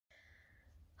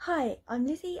Hi, I'm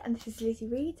Lizzie and this is Lizzie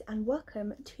Reads and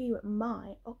welcome to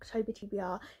my October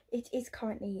TBR. It is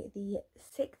currently the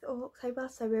 6th of October,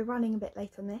 so we're running a bit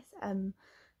late on this.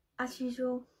 As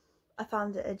usual, I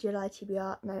found a July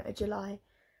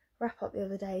wrap up the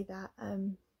other day that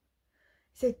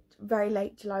it's a very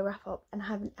late July wrap up and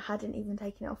hadn't even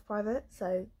taken it off private,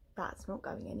 so that's not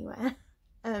going anywhere.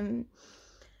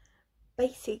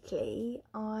 Basically,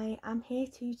 I am here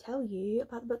to tell you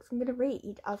about the books I'm going to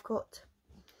read. I've got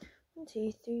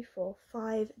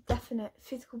 5 definite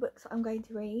physical books that I'm going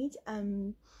to read,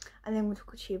 and then we'll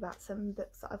talk to you about some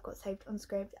books that I've got saved on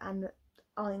Scribd and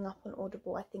eyeing up on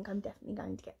Audible. I think I'm definitely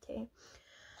going to get to.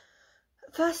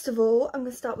 First of all, I'm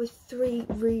going to start with 3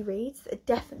 rereads that are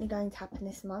definitely going to happen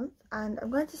this month, and I'm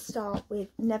going to start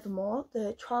with Nevermoor,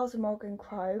 The Trials of Morgan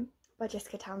Crow by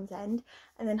Jessica Townsend,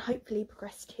 and then hopefully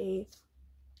progress to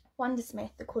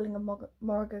Wundersmith, The Calling of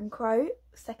Morgan Crow,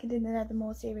 second in the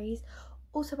Nevermoor series,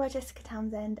 also by Jessica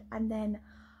Townsend, and then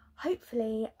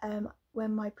hopefully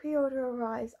when my pre-order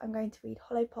arrives I'm going to read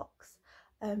Hollowpox,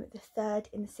 the 3rd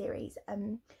in the series.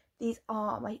 These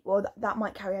are that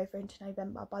might carry over into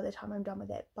November by the time I'm done with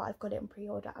it, but I've got it on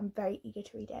pre-order. I'm very eager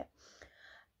to read it.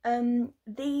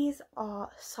 These are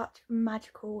such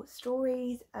magical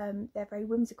stories. They're very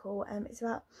whimsical. It's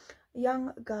about a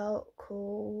young girl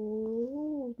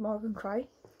called Morgan Crow,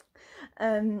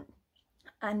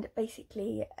 and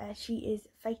basically she is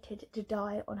fated to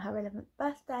die on her 11th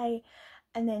birthday,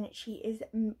 and then she is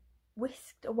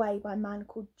whisked away by a man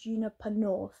called Juniper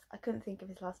North, I couldn't think of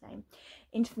his last name,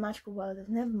 into the magical world of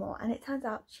Nevermoor. And it turns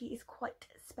out she is quite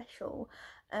special,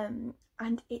 and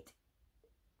it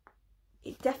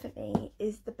definitely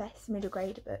is the best middle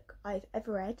grade book I've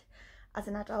ever read as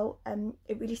an adult.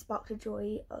 It really sparked a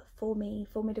joy for me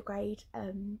for middle grade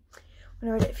when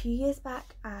I read it a few years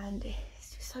back, and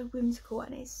it's just so whimsical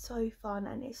and it's so fun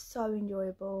and it's so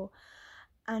enjoyable,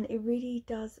 and it really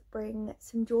does bring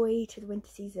some joy to the winter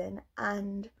season.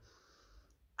 And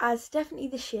as definitely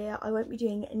this year I won't be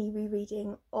doing any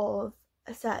rereading of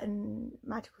a certain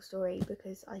magical story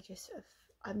because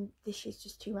this year's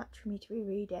just too much for me to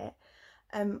reread it.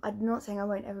 I'm not saying I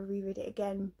won't ever reread it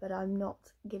again, but I'm not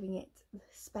giving it the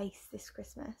space this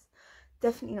Christmas.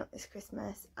 Definitely not this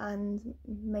Christmas, and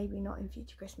maybe not in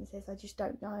future Christmases. I just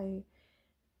don't know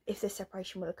if this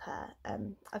separation will occur.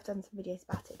 I've done some videos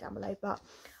about it down below, but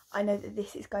I know that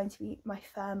this is going to be my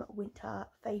firm winter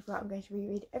favourite. I'm going to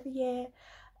reread every year,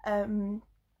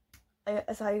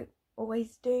 as I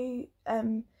always do.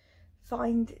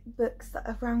 Find books that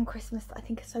are around Christmas that I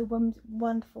think are so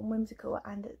wonderful and whimsical,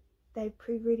 and they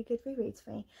prove really good rereads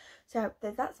for me. So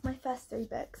that's my first 3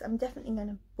 books. I'm definitely going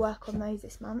to work on those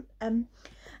this month. And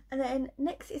then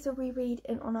next is a reread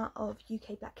in honour of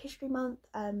UK Black History Month.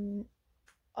 I'm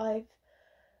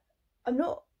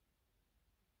not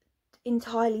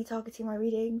entirely targeting my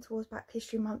reading towards Black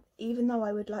History Month, even though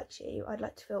I would like to. I'd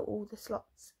like to fill all the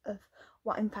slots of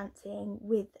what I'm fancying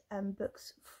with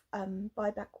books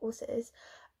by Black authors.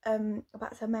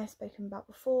 About I may have spoken about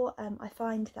before, I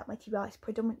find that my TBR is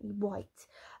predominantly white,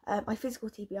 my physical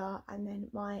TBR, and then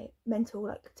my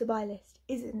mental to buy list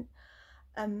isn't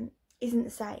the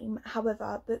same.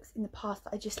 However, books in the past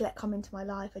that I just let come into my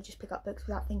life, I just pick up books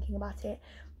without thinking about it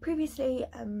previously,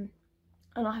 and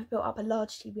I have built up a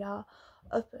large TBR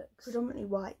of books predominantly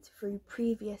white through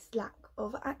previous lack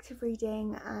of active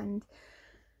reading, and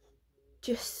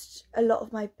just a lot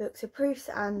of my books are proofs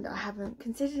and I haven't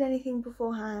considered anything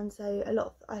beforehand. So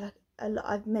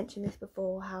I've mentioned this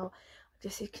before, how I've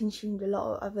just consumed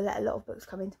I've let a lot of books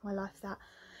come into my life that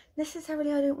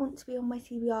necessarily I don't want to be on my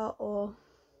TBR, or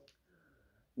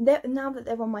now that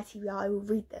they're on my TBR I will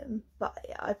read them, but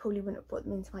I probably wouldn't have put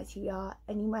them into my TBR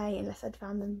anyway unless I'd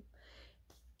found them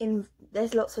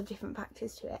there's lots of different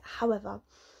factors to it. However,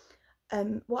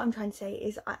 what I'm trying to say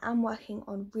is I am working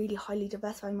on really highly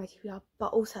diversifying my TBR,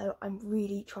 but also I'm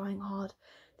really trying hard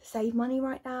to save money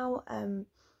right now. I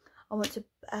want to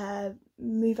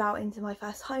move out into my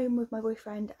first home with my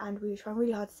boyfriend, and we were trying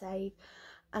really hard to save,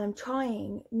 and I'm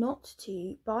trying not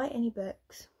to buy any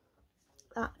books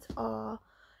that are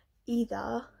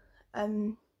either I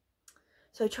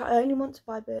only want to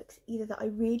buy books either that I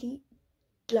really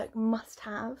must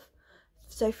have.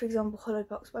 So for example,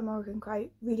 Hollowpox by Morgan Crow,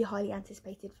 really highly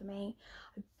anticipated for me.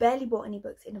 I barely bought any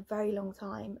books in a very long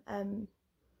time.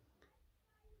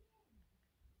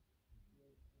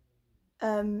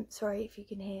 Sorry if you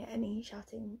can hear any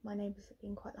shouting, my neighbours are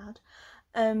being quite loud.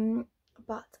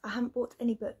 But I haven't bought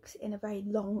any books in a very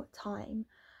long time.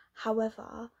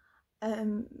 However,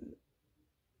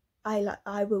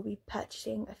 I will be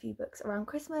purchasing a few books around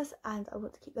Christmas, and I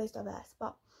want to keep those diverse.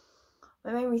 But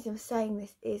my main reason for saying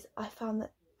this is I found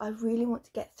that I really want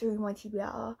to get through my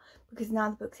TBR, because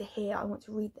now the books are here, I want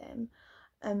to read them,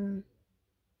 and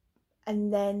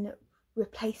then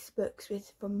replace books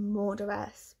with from more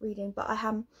diverse reading. But I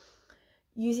am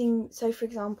using, so for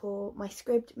example, my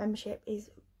Scribd membership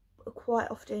is quite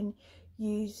often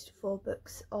used for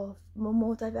books of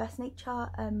more diverse nature,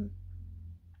 and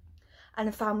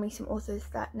have found me some authors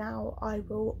that now I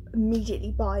will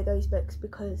immediately buy those books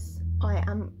because I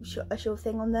am a sure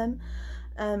thing on them.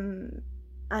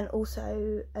 And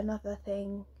also another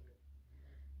thing,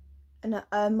 and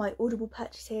my Audible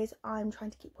purchases, I'm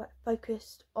trying to keep quite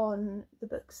focused on the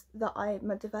books that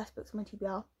my diverse books on my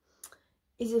TBR.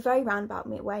 Is a very roundabout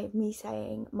way of me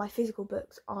saying my physical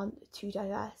books aren't too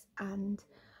diverse, and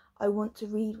I want to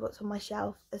read what's on my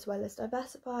shelf as well as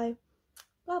diversify,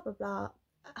 blah blah blah.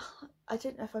 I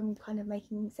don't know if I'm kind of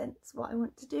making sense what I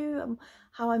want to do,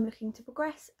 how I'm looking to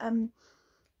progress.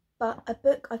 But a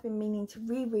book I've been meaning to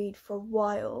reread for a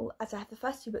while, as I have the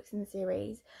first 2 books in the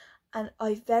series, and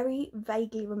I very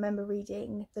vaguely remember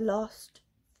reading the last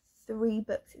 3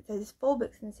 books. So there's 4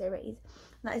 books in the series,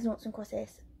 and that is Noughts and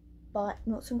Crosses by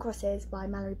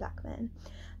Malorie Blackman.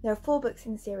 There are 4 books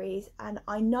in the series, and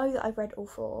I know that I've read all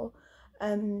 4,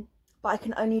 but I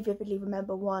can only vividly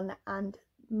remember 1, and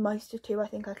most of 2 I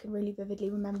think I can really vividly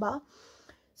remember.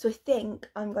 So I think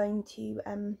I'm going to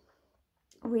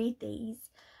reread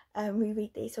these. So I'm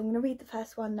going to read the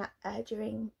first one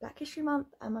during Black History Month.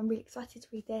 I'm really excited to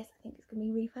read this. I think it's going to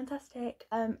be really fantastic.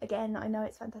 Again, I know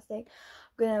it's fantastic.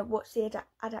 I'm going to watch the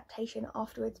adaptation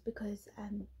afterwards because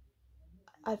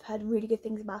I've heard really good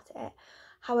things about it.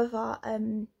 However,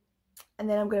 and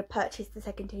then I'm going to purchase the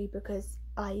second 2 because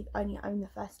I only own the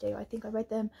first 2. I think I read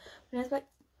them when I was like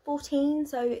 14,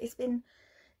 so it's been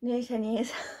nearly 10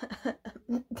 years.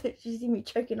 You see me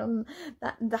choking on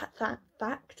that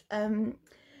fact.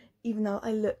 Even though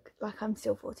I look like I'm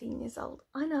still 14 years old.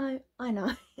 I know.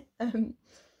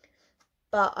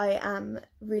 But I am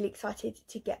really excited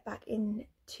to get back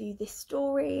into this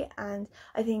story, and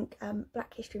I think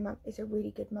Black History Month is a really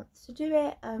good month to do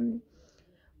it,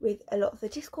 with a lot of the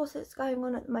discourse that's going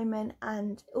on at the moment.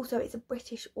 And also it's a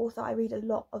British author. I read a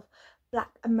lot of Black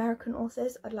American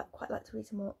authors. I'd quite like to read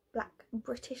some more Black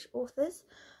British authors.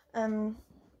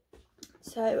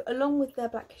 So along with the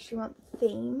Black History Month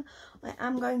theme, I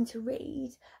am going to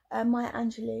read Maya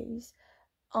Angelou's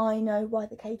I Know Why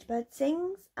the Caged Bird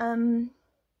Sings. And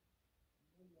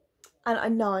I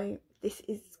know this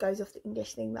goes off the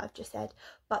English thing that I've just said,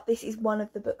 but this is one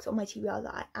of the books on my TBR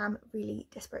that I am really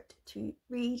desperate to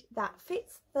read that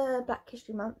fits the Black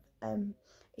History Month.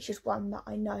 It's just one that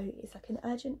I know is like an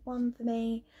urgent one for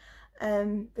me,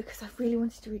 because I've really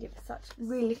wanted to read it for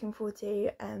really looking forward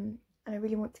to, and I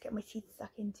really want to get my teeth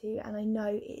stuck into, and I know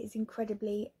it is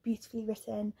incredibly beautifully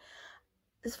written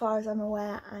as far as I'm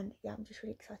aware, and yeah, I'm just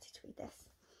really excited to read this.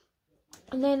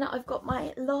 And then I've got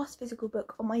my last physical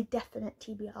book on my definite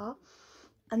TBR,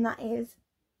 and that is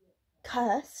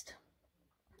Cursed,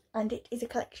 and it is a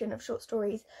collection of short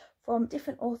stories from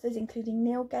different authors including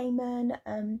Neil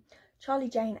Gaiman, Charlie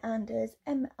Jane Anders,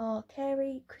 M.R.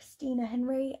 Carey, Christina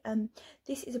Henry.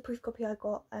 This is a proof copy I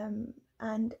got, and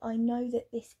I know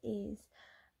that this is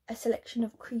a selection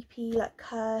of creepy, like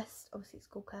cursed, obviously it's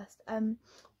called Cursed,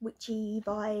 witchy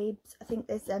vibes. I think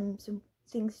there's some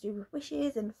things to do with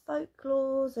wishes and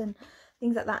folklores and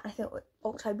things like that. I think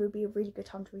October would be a really good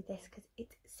time to read this because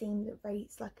it seemed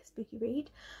it's like a spooky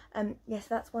read. Yes,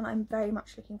 that's one I'm very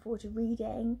much looking forward to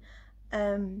reading.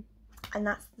 And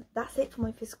that's it for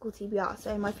my physical TBR.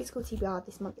 So my physical TBR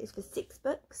this month is for 6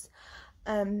 books.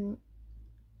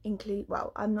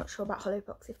 Well, I'm not sure about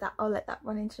Hollowpox, I'll let that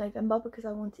run into November because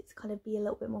I want it to kind of be a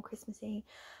little bit more Christmassy.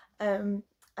 And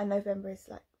November is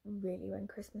like really when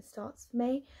Christmas starts for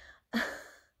me.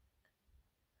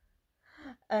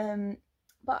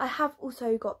 But I have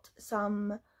also got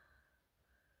some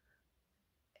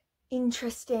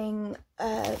interesting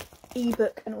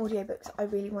ebook and audiobooks I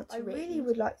really want to read. I really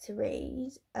would like to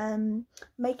read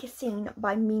Make a Scene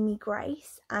by Mimi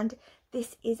Grace, and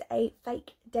this is a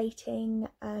fake dating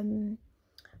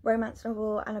romance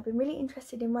novel, and I've been really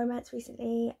interested in romance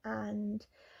recently, and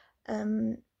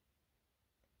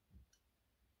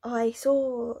I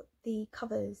saw the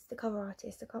cover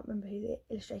artist, I can't remember who the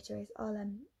illustrator is, I'll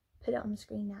put it on the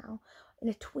screen now, in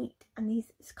a tweet, and these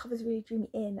covers really drew me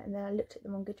in, and then I looked at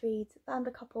them on Goodreads, found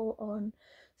a couple on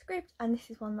Scribd, and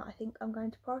this is one that I think I'm going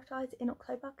to prioritise in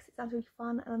October because it sounds really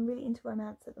fun, and I'm really into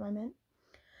romance at the moment.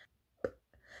 Then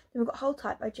we've got Hold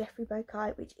Tight by Jeffrey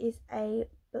Boakye, which is a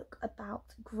book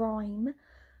about grime,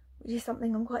 which is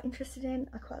something I'm quite interested in.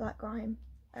 I quite like grime.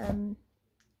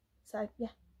 So yeah.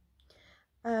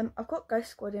 I've got Ghost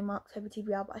Squad in my October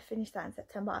TBR, but I finished that in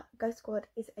September. Ghost Squad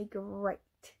is a great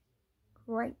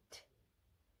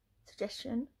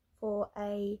suggestion for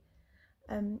a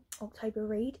October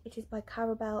read. It is by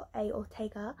Claribel A.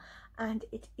 Ortega, and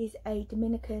it is a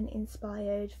Dominican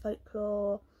inspired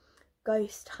folklore,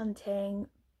 ghost hunting,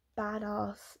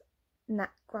 badass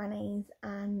nat grannies,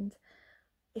 and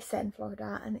it's set in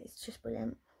Florida, and it's just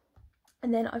brilliant.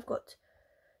 And then I've got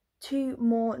 2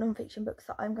 more non-fiction books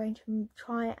that I'm going to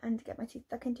try and get my teeth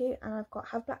stuck into, and I've got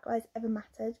Have Black Lives Ever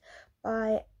Mattered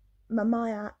by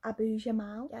Mumia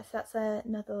Abu-Jamal. Yes, that's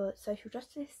another social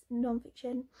justice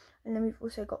non-fiction. And then we've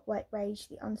also got White Rage,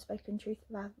 The Unspoken Truth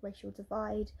of Our Racial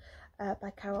Divide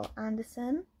by Carol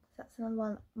Anderson. So that's another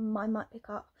one I might pick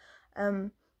up,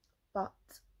 but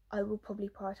I will probably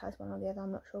prioritise one or the other.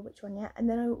 I'm not sure which one yet. And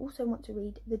then I also want to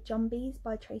read The Jumbies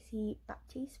by Tracey,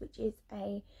 which is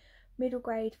a middle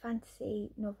grade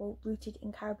fantasy novel rooted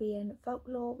in Caribbean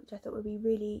folklore, which I thought would be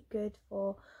really good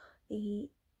for the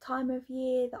time of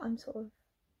year that I'm sort of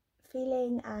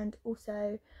feeling, and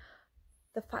also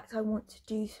the fact I want to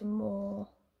do some more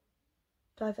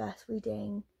diverse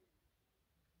reading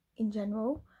in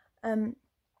general.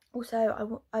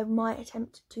 Also, I might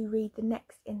attempt to read the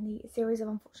next in the series of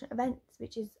unfortunate events,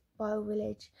 which is Vile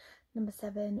Village number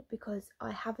 7, because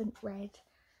I haven't read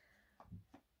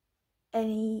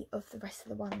any of the rest of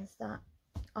the ones that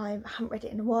I haven't read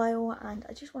it in a while, and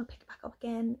I just want to pick it back up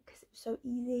again because it was so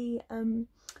easy.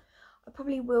 I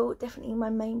probably will, definitely my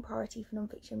main priority for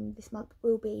non-fiction this month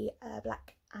will be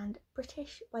Black and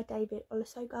British by David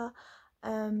Olusoga.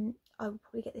 I will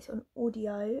probably get this on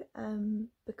audio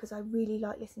because I really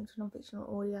like listening to non-fiction on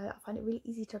audio. I find it really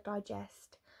easy to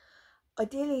digest.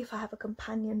 Ideally if I have a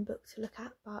companion book to look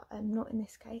at, but not in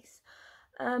this case.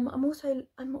 I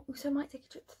also might take a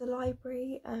trip to the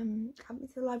library. I haven't been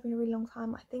to the library in a really long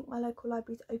time. I think my local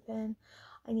library's open.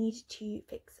 I need to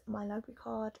fix my library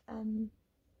card.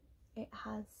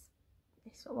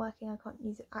 It's not working. I can't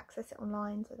access it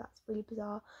online, so that's really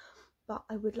bizarre. But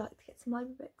I would like to get some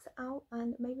library books out,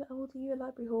 and maybe I will do a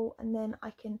library haul, and then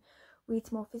I can read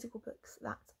some more physical books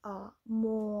that are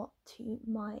more to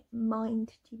my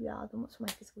mind TBR than what's on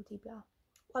my physical TBR,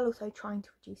 while also trying to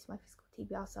reduce my physical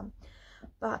TBR some.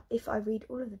 But if I read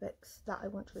all of the books that I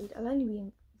want to read, I'll only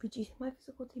be reducing my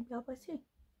physical TBR by 2.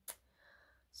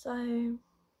 So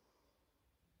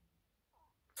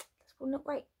that's probably not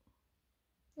great,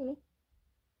 really,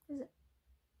 is it?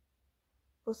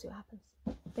 We'll see what happens.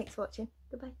 Thanks for watching.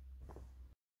 Goodbye.